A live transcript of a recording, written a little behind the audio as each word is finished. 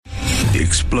The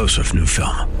explosive new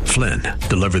film, Flynn,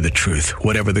 deliver the truth,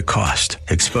 whatever the cost,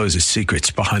 exposes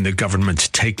secrets behind the government's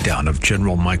takedown of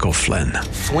General Michael Flynn.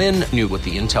 Flynn knew what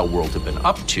the intel world had been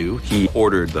up to. He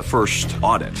ordered the first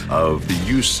audit of the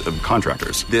use of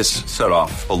contractors. This set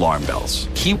off alarm bells.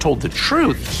 He told the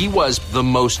truth. He was the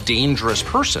most dangerous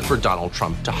person for Donald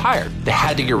Trump to hire. They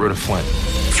had to get rid of Flynn.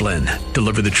 Flynn,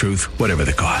 deliver the truth, whatever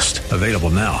the cost. Available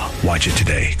now. Watch it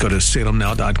today. Go to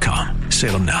salemnow.com.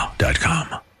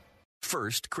 salemnow.com.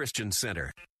 First Christian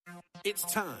Center. It's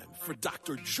time for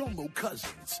Dr. Jomo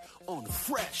Cousins on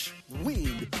Fresh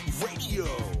Wind Radio.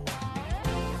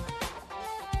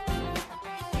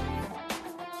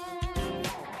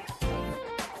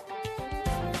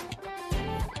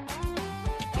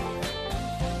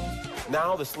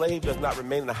 Now the slave does not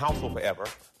remain in the household forever.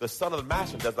 The son of the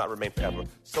master does not remain forever.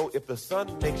 So if the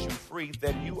son makes you free,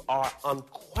 then you are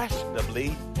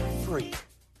unquestionably free.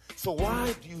 So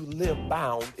why do you live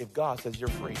bound if God says you're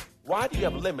free? Why do you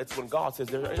have limits when God says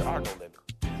there are no limits?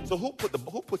 So who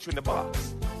put you in the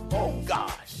box? Oh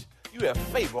gosh, you have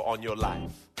favor on your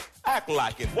life. Act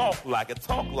like it, walk like it,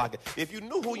 talk like it. If you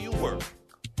knew who you were,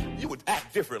 you would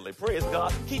act differently. Praise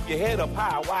God. Keep your head up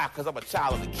high. Why? Because I'm a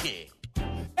child of the King.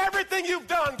 Everything you've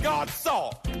done, God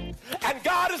saw. And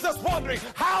God is just wondering,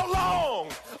 how long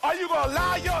are you going to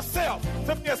allow yourself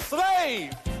to be a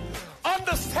slave?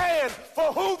 Understand,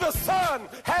 for who the Son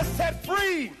has set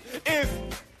free is...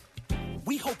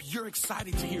 We hope you're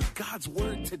excited to hear God's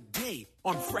word today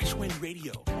on Fresh Wind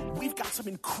Radio. We've got some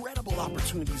incredible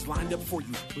opportunities lined up for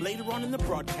you later on in the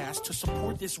broadcast to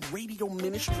support this radio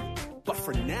ministry. But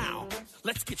for now,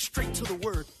 let's get straight to the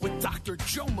word with Dr.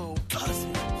 Jomo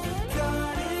Cousins.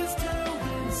 God is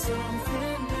doing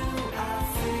something new. I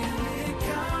feel it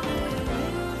coming.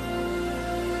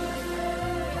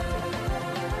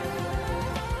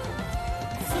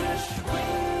 Fresh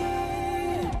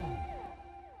Wind.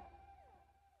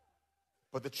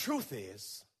 But the truth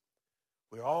is,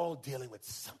 we're all dealing with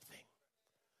something.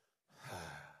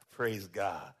 Praise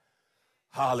God.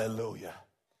 Hallelujah.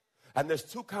 And there's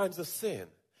two kinds of sin.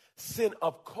 Sin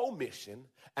of commission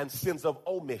and sins of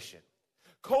omission.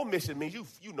 Commission means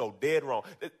you know dead wrong.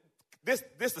 This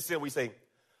is the sin we say,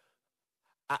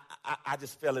 I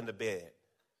just fell into bed.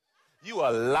 You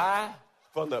a lie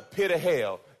from the pit of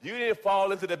hell. You didn't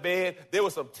fall into the bed. There were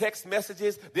some text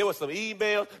messages. There were some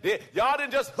emails. Y'all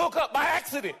didn't just hook up by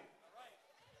accident.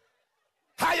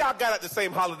 How y'all got at the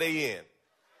same Holiday Inn?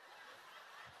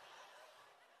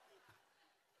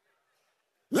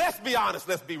 Let's be honest.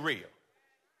 Let's be real.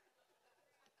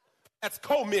 That's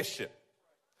commission.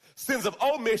 Sins of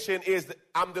omission is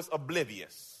I'm just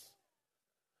oblivious.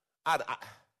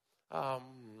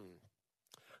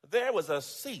 There was a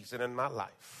season in my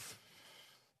life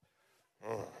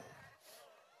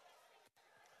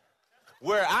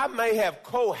where I may have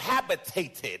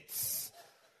cohabitated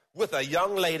with a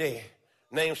young lady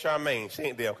named Charmaine. She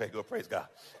ain't there. Okay, good. Praise God.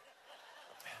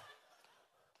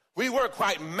 We weren't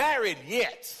quite married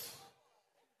yet.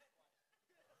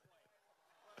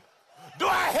 Do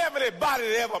I have anybody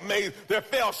that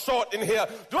fell short in here?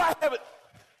 Do I have it?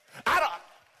 I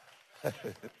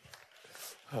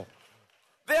don't.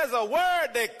 There's a word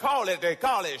they call it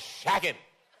shacking.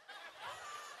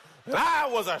 I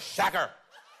was a shacker.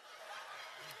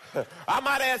 I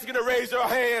might ask you to raise your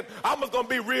hand. I'm just going to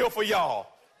be real for y'all.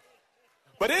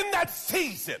 But in that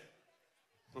season,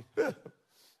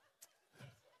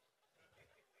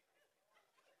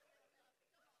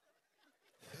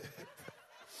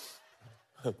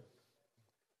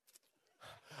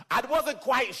 I wasn't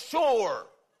quite sure.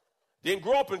 Didn't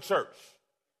grow up in church.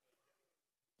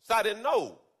 So I didn't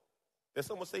know. Then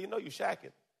someone said, you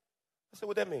shacking. I said,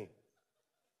 what that mean?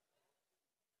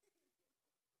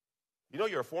 You know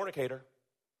you're a fornicator.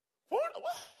 What?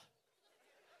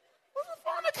 What's a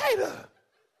fornicator?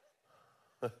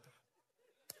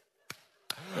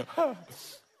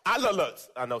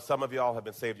 I know some of y'all have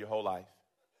been saved your whole life.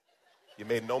 You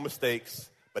made no mistakes,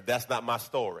 but that's not my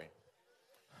story.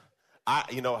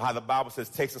 You know how the Bible says,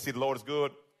 taste and see the Lord is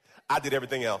good? I did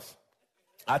everything else.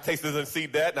 I tasted and see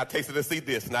that, and I tasted and see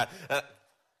this. And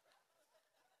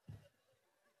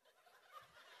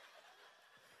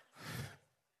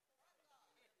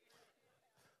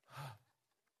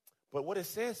but what it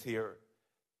says here,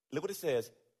 look what it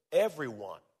says,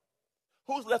 everyone.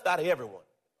 Who's left out of everyone?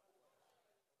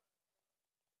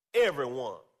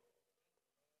 Everyone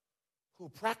who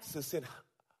practices sin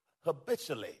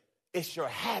habitually, it's your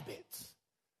habit,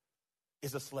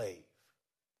 is a slave.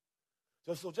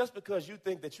 So just because you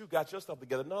think that you got your stuff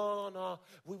together, no,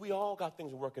 we all got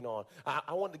things we're working on.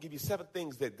 I wanted to give you 7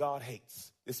 things that God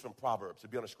hates. This is from Proverbs.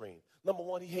 It'll be on the screen. Number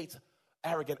 1, he hates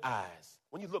arrogant eyes,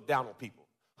 when you look down on people.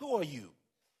 Who are you?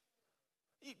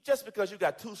 Just because you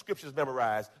got 2 scriptures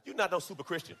memorized, you're not no super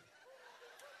Christian.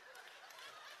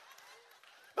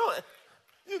 No,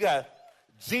 you got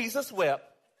Jesus wept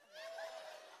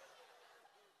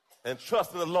and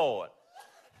trust in the Lord.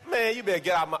 Man, you better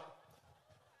get out my...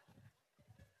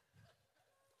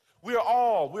 We're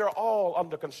all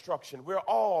under construction.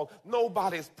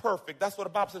 Nobody's perfect. That's what the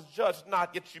Bible says, judge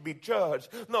not, yet you be judged.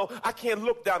 No, I can't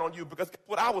look down on you because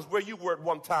I was where you were at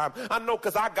one time. I know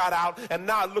because I got out and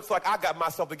now it looks like I got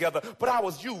myself together, but I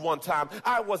was you one time.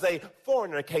 I was a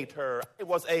fornicator. I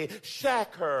was a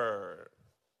shacker.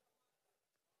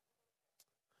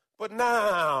 But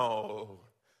now,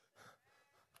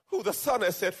 who the Son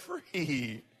has set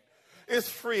free is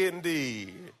free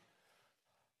indeed.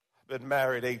 Been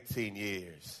married 18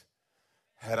 years,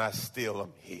 and I still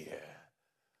am here.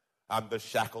 I'm just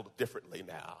shackled differently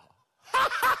now.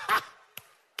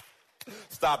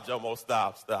 Stop, Jomo,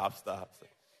 stop.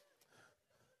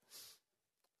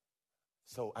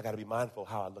 So I got to be mindful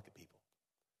how I look at people.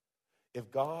 If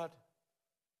God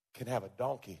can have a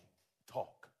donkey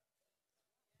talk,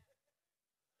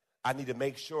 I need to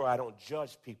make sure I don't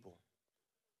judge people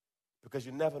because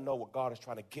you never know what God is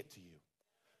trying to get to you.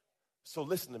 So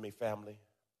listen to me, family.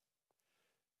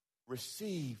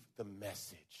 Receive the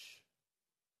message,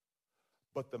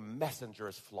 but the messenger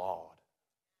is flawed.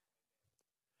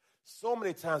 So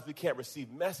many times we can't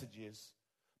receive messages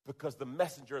because the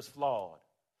messenger is flawed.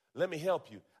 Let me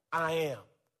help you. I am.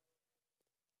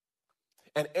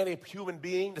 And any human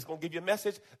being that's going to give you a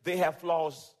message, they have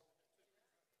flaws.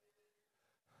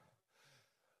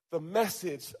 The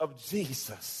message of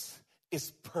Jesus is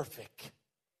perfect.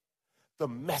 The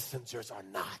messengers are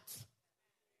not.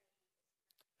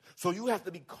 So you have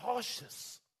to be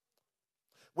cautious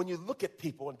when you look at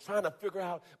people and trying to figure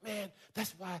out, man,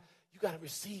 that's why you got to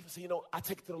receive. So, I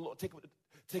take it to the Lord,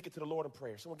 take it to the Lord in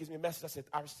prayer. Someone gives me a message, I said,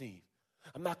 I receive.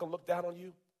 I'm not going to look down on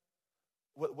you,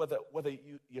 whether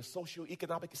your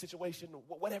socioeconomic situation,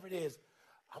 whatever it is,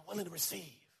 I'm willing to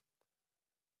receive.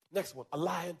 Next one, a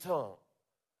lying tongue.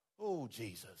 Oh,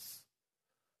 Jesus,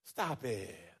 stop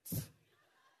it.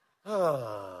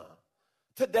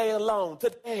 Today alone,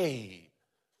 today,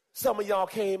 some of y'all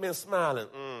came in smiling.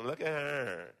 Look at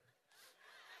her.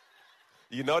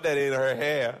 You know that ain't her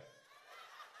hair.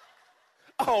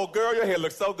 Oh, girl, your hair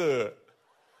looks so good.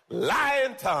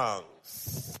 Lying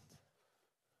tongues.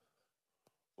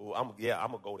 Oh, I'm going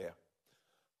to go there.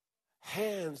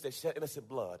 Hands that shed innocent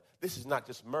blood. This is not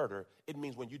just murder. It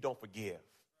means when you don't forgive.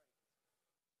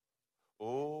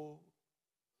 Oh.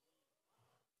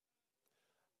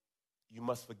 You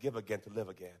must forgive again to live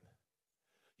again.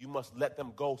 You must let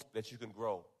them go so that you can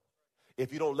grow.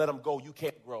 If you don't let them go, you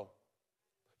can't grow.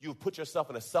 You've put yourself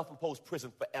in a self-imposed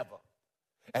prison forever.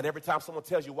 And every time someone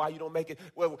tells you why you don't make it,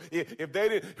 well, if they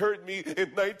didn't hurt me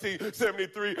in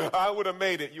 1973, I would have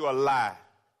made it. You're a lie.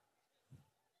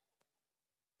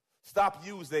 Stop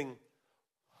using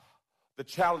the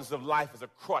challenges of life as a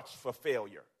crutch for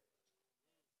failure.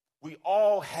 We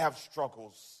all have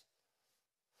struggles.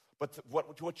 But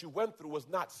what you went through was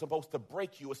not supposed to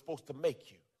break you. It's supposed to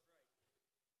make you.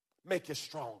 Make you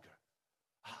stronger.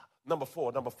 Number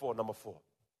four.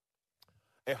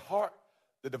 A heart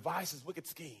that devises wicked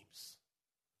schemes.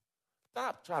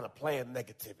 Stop trying to plan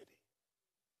negativity.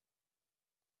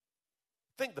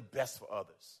 Think the best for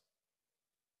others.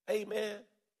 Amen.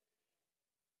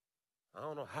 I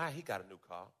don't know how he got a new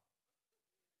car.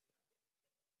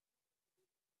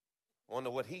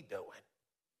 Wonder what he doing.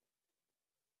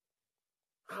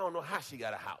 I don't know how she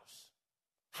got a house.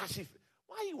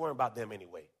 Why are you worrying about them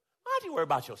anyway? Why do you worry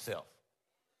about yourself?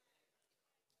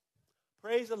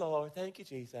 Praise the Lord. Thank you,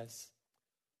 Jesus.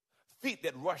 Feet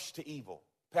that rush to evil.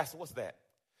 Pastor, what's that?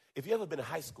 If you ever been in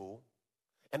high school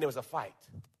and there was a fight,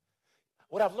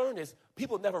 what I've learned is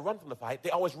people never run from the fight. They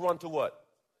always run to what?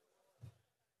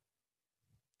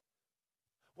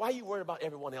 Why are you worried about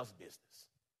everyone else's business?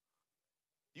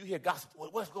 You hear gossip.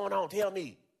 What's going on? Tell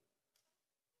me.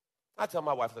 I tell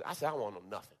my wife, I say, I don't want to know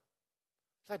nothing.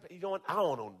 She's like, you know what? I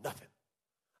don't know nothing.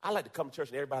 I like to come to church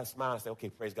and everybody smile and say, okay,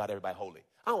 praise God, everybody holy.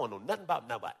 I don't want to know nothing about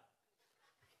nobody.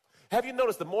 Have you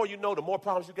noticed the more you know, the more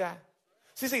problems you got?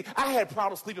 See, I had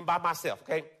problems sleeping by myself,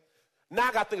 okay? Now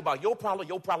I got to think about your problem.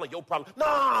 No,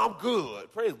 I'm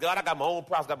good. Praise God, I got my own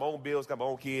problems, got my own bills, got my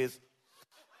own kids.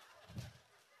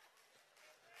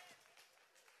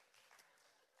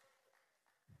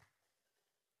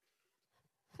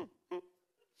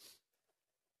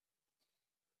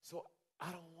 So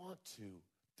I don't want to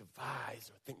devise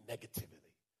or think negatively.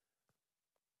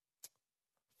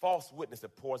 False witness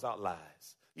that pours out lies.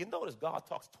 You notice God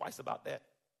talks twice about that.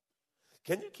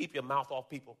 Can you keep your mouth off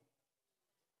people?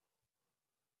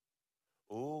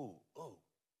 Ooh.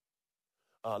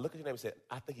 Look at your neighbor and say,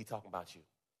 I think he's talking about you.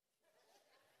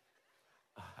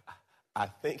 I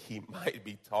think he might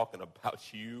be talking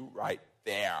about you right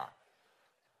there.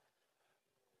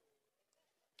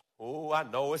 Oh, I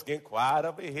know it's getting quiet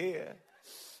over here.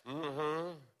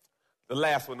 The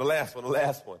last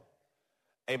one.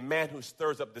 A man who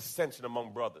stirs up dissension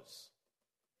among brothers.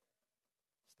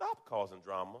 Stop causing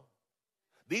drama.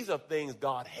 These are things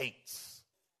God hates.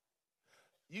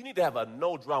 You need to have a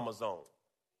no drama zone.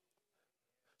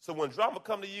 So when drama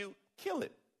come to you, kill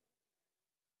it.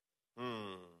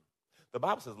 The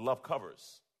Bible says love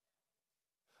covers.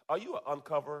 Are you an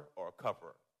uncover or a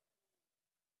coverer?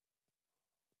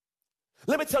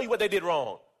 Let me tell you what they did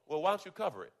wrong. Well, why don't you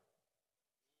cover it?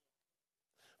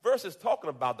 Versus talking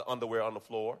about the underwear on the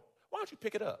floor, why don't you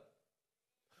pick it up?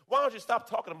 Why don't you stop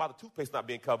talking about the toothpaste not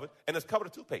being covered and just cover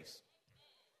the toothpaste?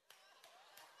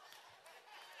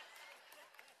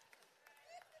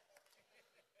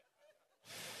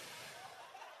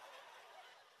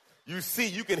 You see,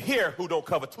 you can hear who don't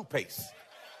cover toothpaste.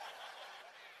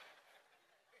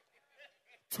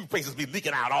 Toothpaste is be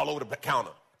leaking out all over the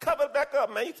counter. Cover it back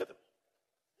up, man.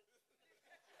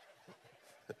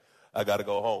 I got to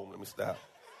go home. Let me stop.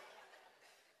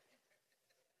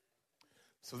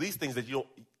 So these things that you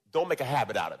don't make a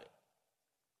habit out of it.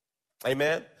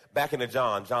 Amen? Back into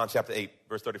John chapter 8,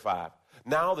 verse 35.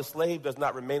 Now the slave does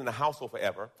not remain in the household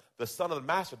forever. The son of the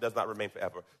master does not remain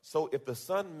forever. So if the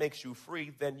son makes you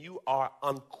free, then you are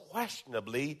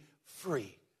unquestionably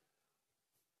free.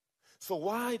 So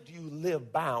why do you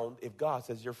live bound if God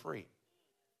says you're free?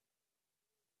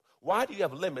 Why do you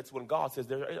have limits when God says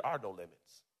there are no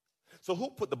limits? So who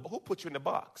put you in the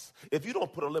box? If you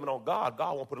don't put a limit on God,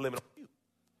 God won't put a limit on you.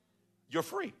 You're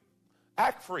free.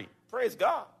 Act free. Praise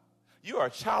God. You are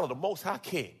a child of the Most High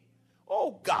King.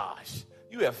 Oh, gosh.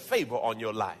 You have favor on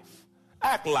your life.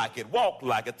 Act like it. Walk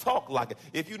like it. Talk like it.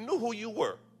 If you knew who you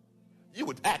were, you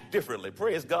would act differently.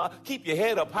 Praise God. Keep your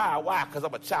head up high. Why? Because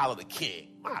I'm a child of the King.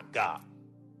 My God.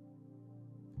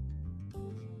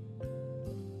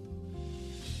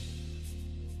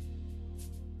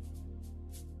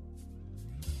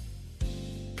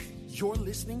 You're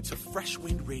listening to Fresh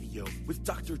Wind Radio with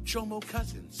Dr. Jomo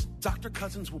Cousins. Dr.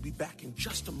 Cousins will be back in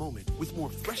just a moment with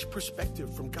more fresh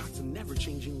perspective from God's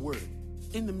never-changing word.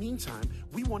 In the meantime,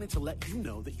 we wanted to let you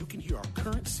know that you can hear our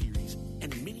current series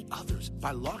and many others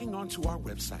by logging on to our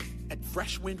website at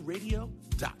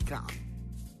freshwindradio.com.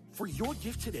 For your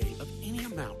gift today of any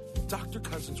amount, Dr.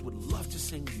 Cousins would love to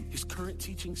send you his current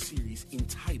teaching series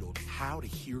entitled How to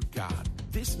Hear God.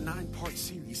 This 9-part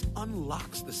series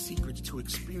unlocks the secrets to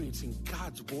experiencing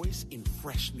God's voice in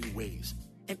fresh new ways,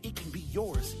 and it can be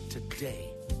yours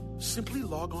today. Simply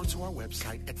log on to our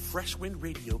website at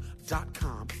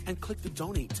freshwindradio.com and click the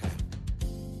Donate tab.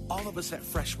 All of us at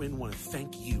Fresh Wind want to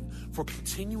thank you for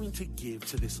continuing to give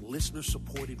to this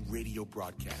listener-supported radio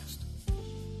broadcast.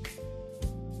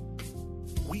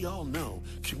 We all know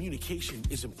communication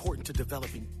is important to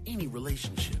developing any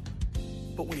relationship.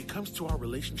 But when it comes to our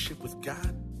relationship with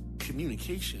God,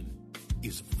 communication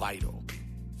is vital.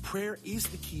 Prayer is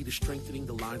the key to strengthening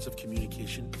the lines of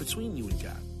communication between you and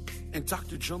God. And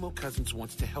Dr. Jomo Cousins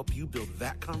wants to help you build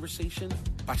that conversation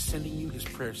by sending you his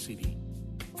prayer CD.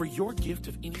 For your gift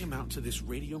of any amount to this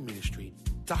radio ministry,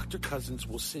 Dr. Cousins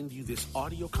will send you this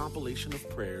audio compilation of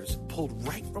prayers pulled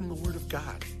right from the Word of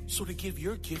God. So to give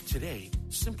your gift today,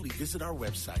 simply visit our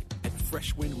website at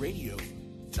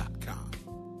freshwindradio.com.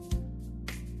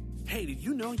 Hey, did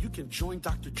you know you can join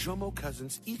Dr. Jomo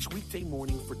Cousins each weekday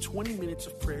morning for 20 minutes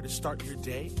of prayer to start your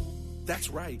day? That's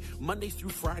right. Monday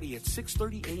through Friday at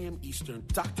 6:30 a.m. Eastern,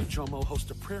 Dr. Jomo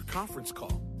hosts a prayer conference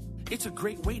call. It's a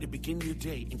great way to begin your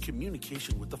day in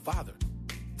communication with the Father.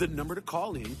 The number to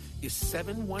call in is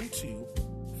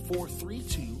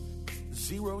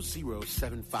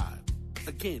 712-432-0075.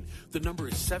 Again, the number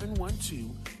is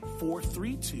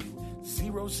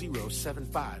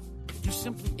 712-432-0075. You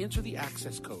simply enter the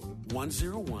access code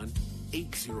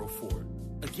 101804.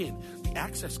 Again, the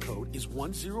access code is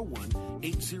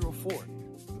 101804.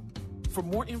 For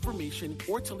more information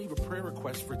or to leave a prayer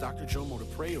request for Dr. Jomo to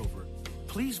pray over,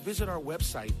 please visit our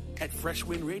website at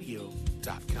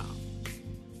freshwindradio.com.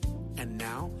 And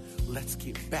now, let's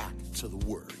get back to the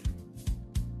Word.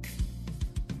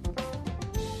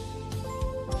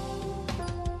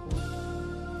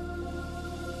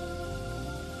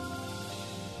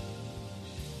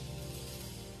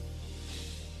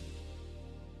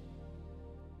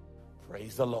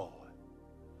 Praise the Lord.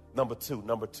 Number two.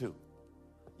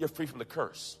 You're free from the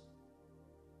curse.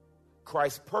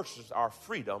 Christ purchased our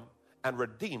freedom and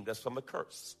redeemed us from the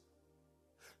curse.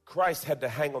 Christ had to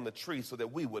hang on the tree so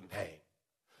that we wouldn't hang.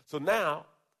 So now,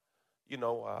 you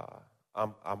know, I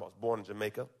was born in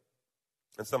Jamaica,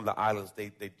 and some of the islands, they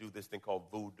do this thing called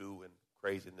voodoo and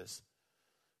craziness.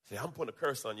 Say, I'm putting a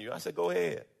curse on you. I said, go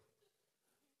ahead.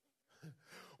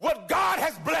 What God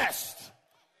has blessed,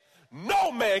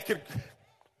 no man can.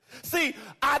 See,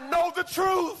 I know the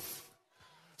truth.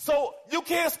 So you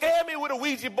can't scare me with a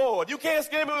Ouija board. You can't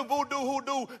scare me with voodoo,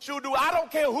 hoodoo, shoodoo. I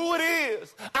don't care who it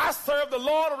is. I serve the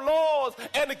Lord of Lords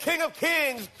and the King of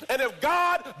Kings. And if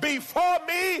God be for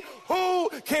me, who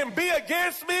can be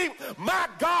against me? My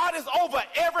God is over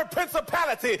every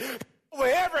principality, over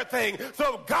everything.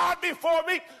 So if God be for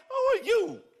me, who are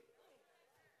you?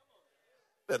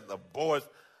 Then the boys,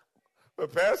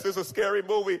 but Pastor, it's a scary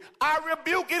movie. I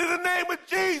rebuke it in the name of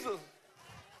Jesus.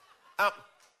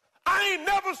 I ain't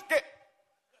never scared.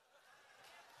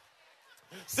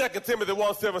 2 Timothy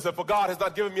 1:7 said, for God has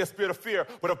not given me a spirit of fear,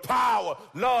 but of power,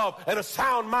 love, and a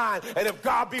sound mind. And if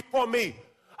God be for me,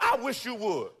 I wish you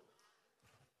would.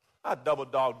 I double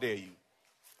dog dare you.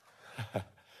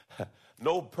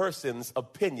 No person's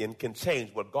opinion can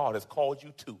change what God has called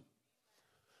you to.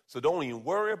 So don't even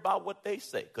worry about what they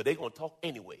say, because they're going to talk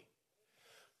anyway.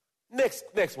 Next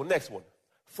one.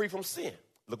 Free from sin.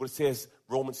 Look what it says,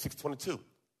 Romans 6:22.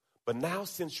 But now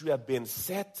since you have been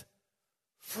set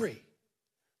free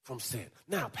from sin.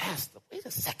 Now, Pastor, wait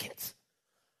a second.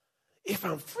 If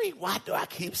I'm free, why do I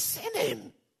keep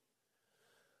sinning?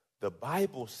 The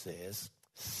Bible says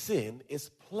sin is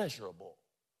pleasurable.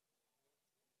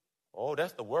 Oh,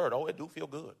 that's the word. Oh, it do feel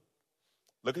good.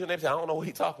 Look at your neighbor and say, I don't know what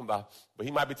he's talking about, but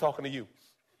he might be talking to you.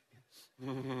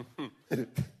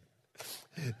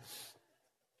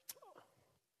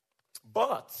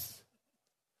 But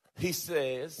he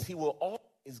says he will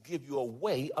always give you a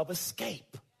way of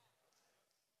escape.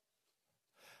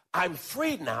 I'm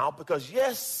free now because,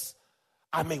 yes,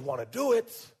 I may want to do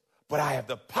it, but I have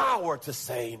the power to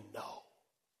say no.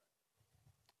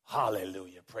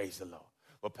 Hallelujah. Praise the Lord.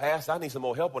 Well, Pastor, I need some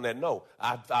more help on that. No,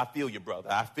 I feel you, brother.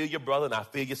 I feel your brother and I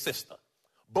feel your sister.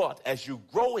 But as you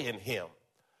grow in him,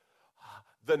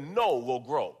 the no will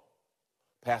grow.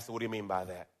 Pastor, what do you mean by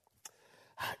that?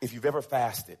 If you've ever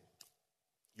fasted,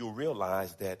 you'll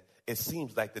realize that it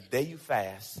seems like the day you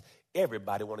fast,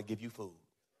 everybody want to give you food.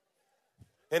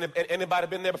 Anybody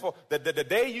been there before? The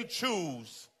day you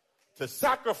choose to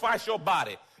sacrifice your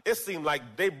body, it seems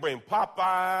like they bring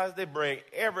Popeyes, they bring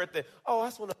everything. Oh, I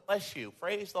just want to bless you.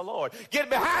 Praise the Lord. Get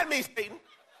behind me, Satan.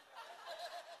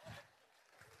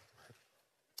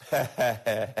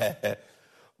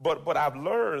 But I've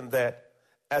learned that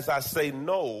as I say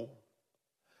no,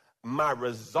 my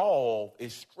resolve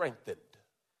is strengthened.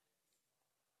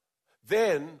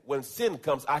 Then when sin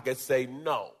comes, I can say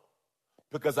no,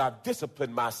 because I've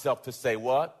disciplined myself to say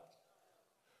what?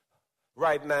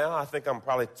 Right now, I think I'm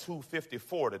probably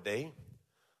 254 today.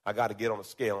 I got to get on a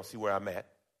scale and see where I'm at.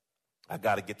 I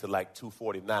got to get to like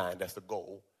 249. That's the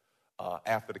goal.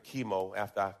 After the chemo,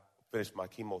 after I finished my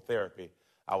chemotherapy,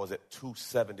 I was at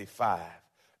 275.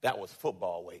 That was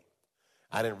football weight.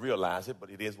 I didn't realize it, but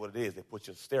it is what it is. They put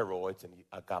you on steroids, and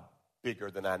I got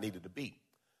bigger than I needed to be.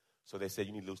 So they said,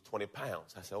 you need to lose 20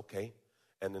 pounds. I said, okay.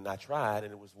 And then I tried,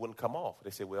 and it wouldn't come off. They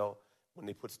said, well, when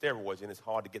they put steroids in, it's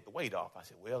hard to get the weight off. I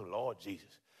said, well, Lord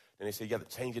Jesus. Then they said, you got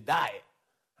to change your diet.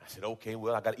 I said, okay,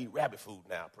 well, I got to eat rabbit food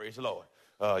now. Praise the Lord.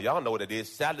 Y'all know what it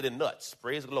is, salad and nuts.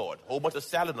 Praise the Lord. A whole bunch of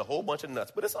salad and a whole bunch of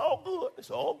nuts. But it's all good.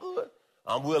 It's all good.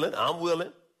 I'm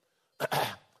willing.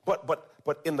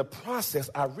 But in the process,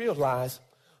 I realized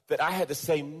that I had to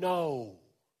say no.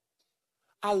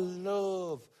 I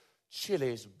love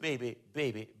Chili's baby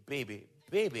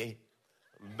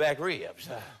back ribs.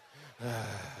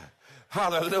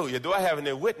 Hallelujah. Do I have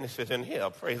any witnesses in here?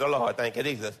 Praise the Lord. Thank you,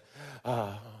 Jesus.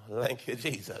 Thank you,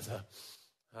 Jesus.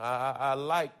 I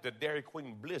like the Dairy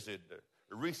Queen Blizzard,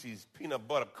 the Reese's peanut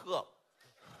butter cup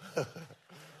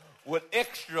with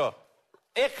extra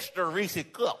Reese's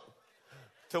cup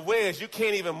to where you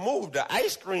can't even move the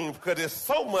ice cream because there's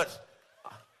so much.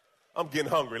 I'm getting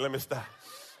hungry. Let me stop.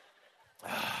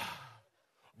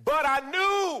 But I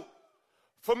knew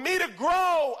for me to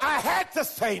grow, I had to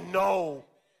say no.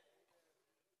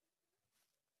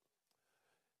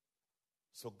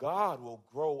 So God will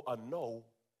grow a no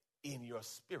in your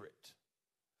spirit.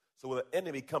 So when the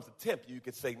enemy comes to tempt you, you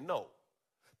can say no.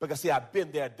 Because see, I've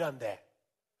been there, done that.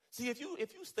 See, if you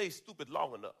stay stupid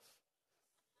long enough,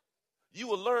 you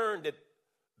will learn that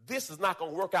this is not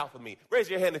going to work out for me. Raise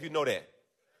your hand if you know that.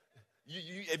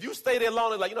 If you stay there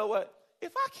long, it's like, you know what?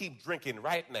 If I keep drinking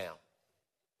right now,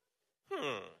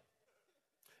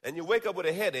 and you wake up with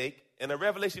a headache and a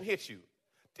revelation hits you,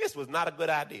 this was not a good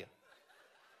idea.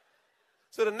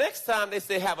 So the next time they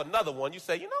say have another one, you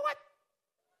say, you know what?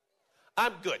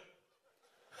 I'm good.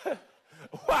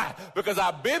 Why? Because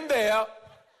I've been there.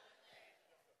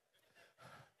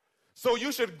 So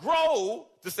you should grow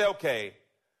to say, okay,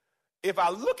 if I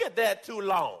look at that too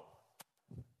long,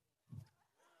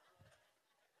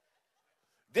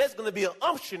 there's going to be an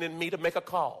unction in me to make a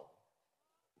call.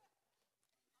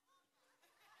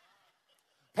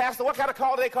 Pastor, what kind of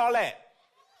call do they call that?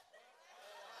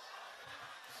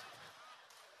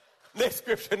 Next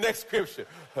scripture.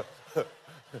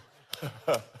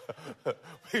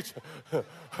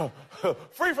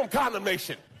 Free from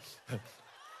condemnation.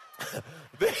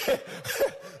 There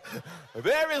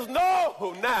is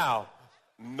no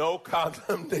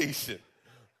condemnation.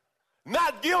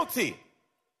 Not guilty.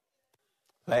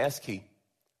 Last key.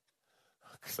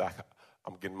 Because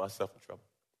I'm getting myself in trouble.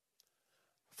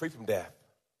 Free from death.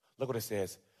 Look what it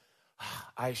says.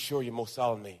 I assure you most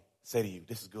solemnly say to you,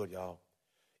 this is good, y'all.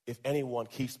 If anyone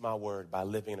keeps my word by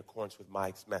living in accordance with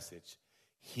my message,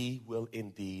 he will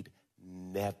indeed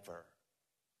never,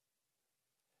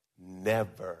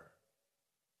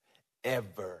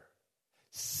 ever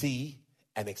see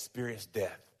and experience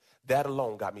death. That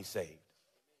alone got me saved.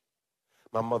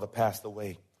 My mother passed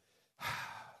away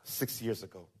 6 years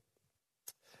ago.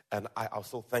 And I was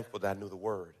so thankful that I knew the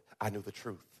word. I knew the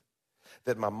truth.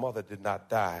 That my mother did not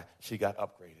die. She got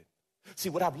upgraded. See,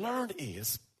 what I've learned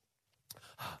is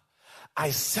I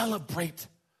celebrate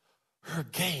her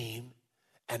gain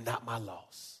and not my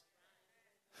loss.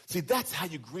 See, that's how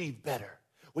you grieve better.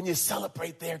 When you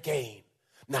celebrate their gain,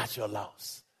 not your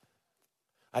loss.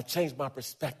 I changed my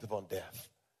perspective on death.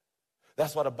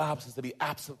 That's why the Bible says to be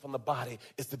absent from the body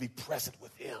is to be present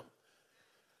with him.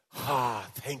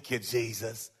 Thank you,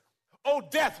 Jesus. Oh,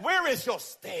 death, where is your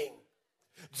sting?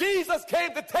 Jesus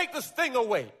came to take the sting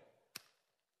away.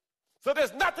 So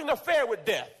there's nothing to fear with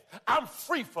death. I'm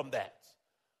free from that.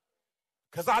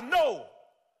 Because I know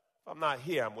if I'm not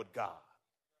here, I'm with God.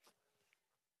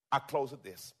 I close with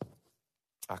this.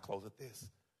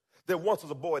 There once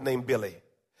was a boy named Billy.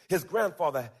 His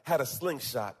grandfather had a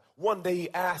slingshot. One day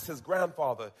he asked his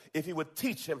grandfather if he would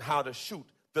teach him how to shoot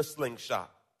the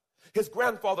slingshot. His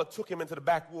grandfather took him into the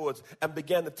backwoods and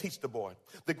began to teach the boy.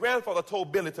 The grandfather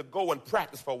told Billy to go and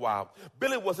practice for a while.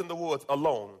 Billy was in the woods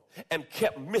alone and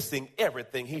kept missing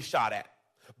everything he shot at.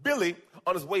 Billy,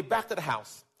 on his way back to the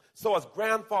house, saw his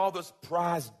grandfather's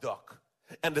prize duck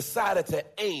and decided to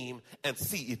aim and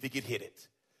see if he could hit it.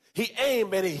 He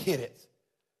aimed and he hit it,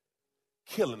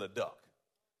 killing the duck.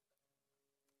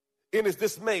 In his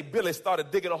dismay, Billy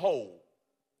started digging a hole.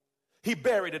 He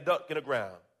buried the duck in the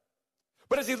ground.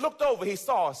 But as he looked over, he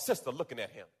saw a sister looking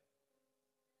at him.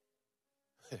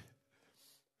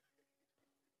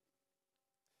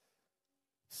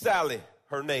 Sally,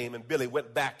 her name, and Billy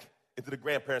went back into the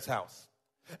grandparents' house.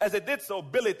 As they did so,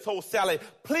 Billy told Sally,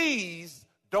 please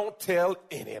don't tell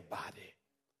anybody.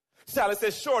 Sally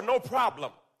said, sure, no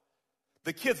problem.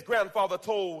 The kid's grandfather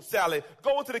told Sally,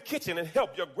 go into the kitchen and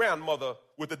help your grandmother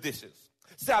with the dishes.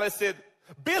 Sally said,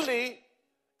 Billy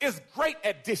is great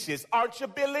at dishes, aren't you,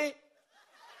 Billy?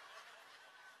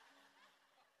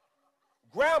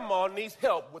 Grandma needs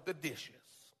help with the dishes.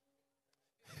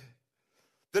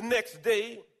 The next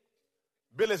day,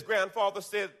 Billy's grandfather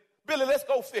said, Billy, let's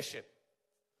go fishing.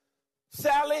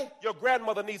 Sally, your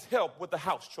grandmother needs help with the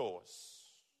house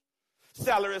chores.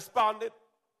 Sally responded,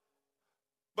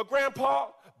 but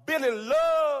Grandpa, Billy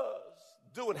loves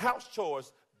doing house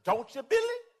chores, don't you,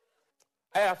 Billy?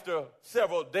 After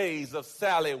several days of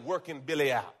Sally working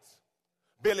Billy out,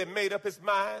 Billy made up his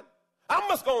mind, I'm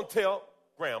just going to tell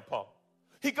Grandpa.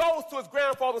 He goes to his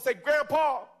grandfather and says,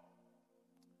 Grandpa,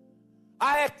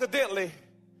 I accidentally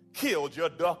killed your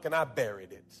duck and I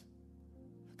buried it.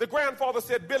 The grandfather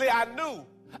said, Billy, I knew.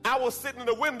 I was sitting in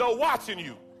the window watching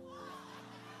you.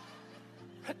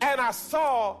 And I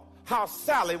saw how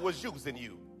Sally was using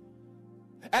you.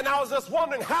 And I was just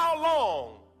wondering, how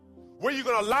long were you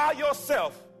going to allow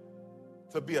yourself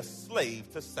to be a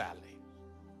slave to Sally?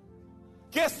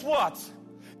 Guess what?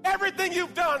 Everything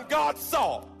you've done, God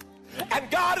saw.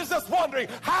 And God is just wondering,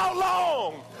 how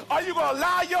long are you going to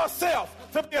allow yourself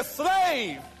to be a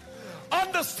slave?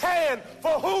 Understand,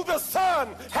 for who the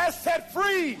Son has set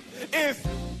free is...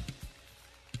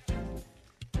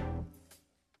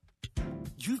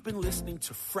 You've been listening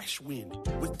to Fresh Wind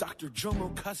with Dr.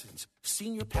 Jomo Cousins,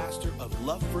 Senior Pastor of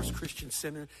Love First Christian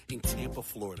Center in Tampa,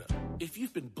 Florida. If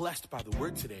you've been blessed by the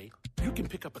word today, you can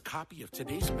pick up a copy of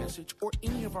today's message or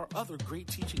any of our other great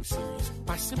teaching series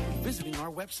by simply visiting our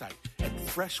website at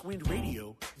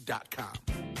freshwindradio.com.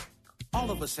 All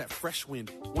of us at Fresh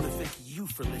Wind want to thank you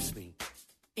for listening.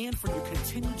 and for your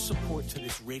continued support to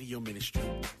this radio ministry.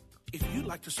 If you'd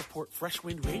like to support Fresh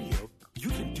Wind Radio, you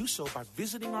can do so by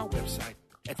visiting our website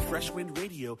at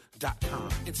freshwindradio.com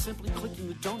and simply clicking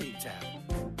the Donate tab.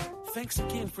 Thanks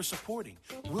again for supporting.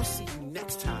 We'll see you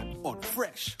next time on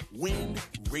Fresh Wind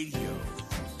Radio.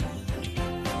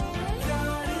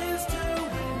 God is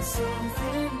doing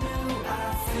something new.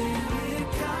 I feel it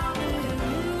coming.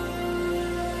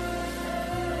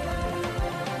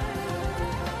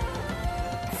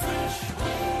 Fresh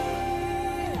Wind.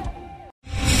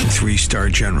 3-star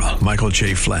General Michael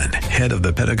J. Flynn, head of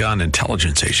the Pentagon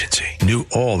Intelligence Agency, knew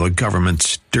all the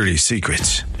government's dirty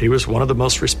secrets. He was one of the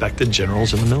most respected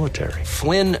generals in the military.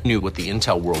 Flynn knew what the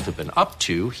intel world had been up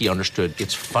to. He understood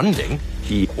its funding.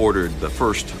 He ordered the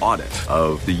first audit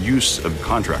of the use of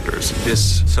contractors.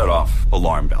 This set off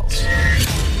alarm bells.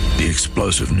 The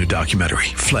explosive new documentary,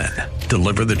 Flynn,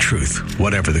 Deliver the Truth,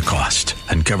 Whatever the Cost,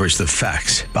 uncovers the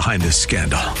facts behind this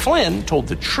scandal. Flynn told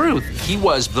the truth. He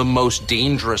was the most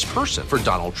dangerous person for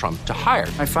Donald Trump to hire.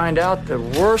 I find out the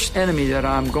worst enemy that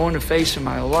I'm going to face in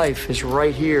my life is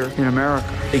right here in America.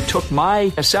 They took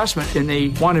my assessment and they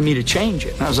wanted me to change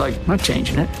it. And I was like, I'm not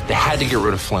changing it. They had to get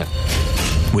rid of Flynn.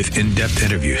 With in-depth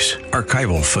interviews,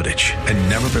 archival footage, and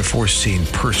never-before-seen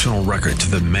personal records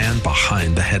of the man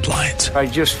behind the headlines. I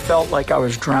just felt like I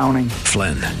was drowning.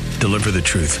 Flynn, Deliver the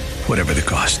Truth, Whatever the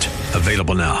Cost.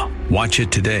 Available now. Watch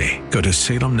it today. Go to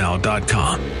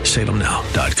salemnow.com.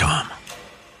 salemnow.com.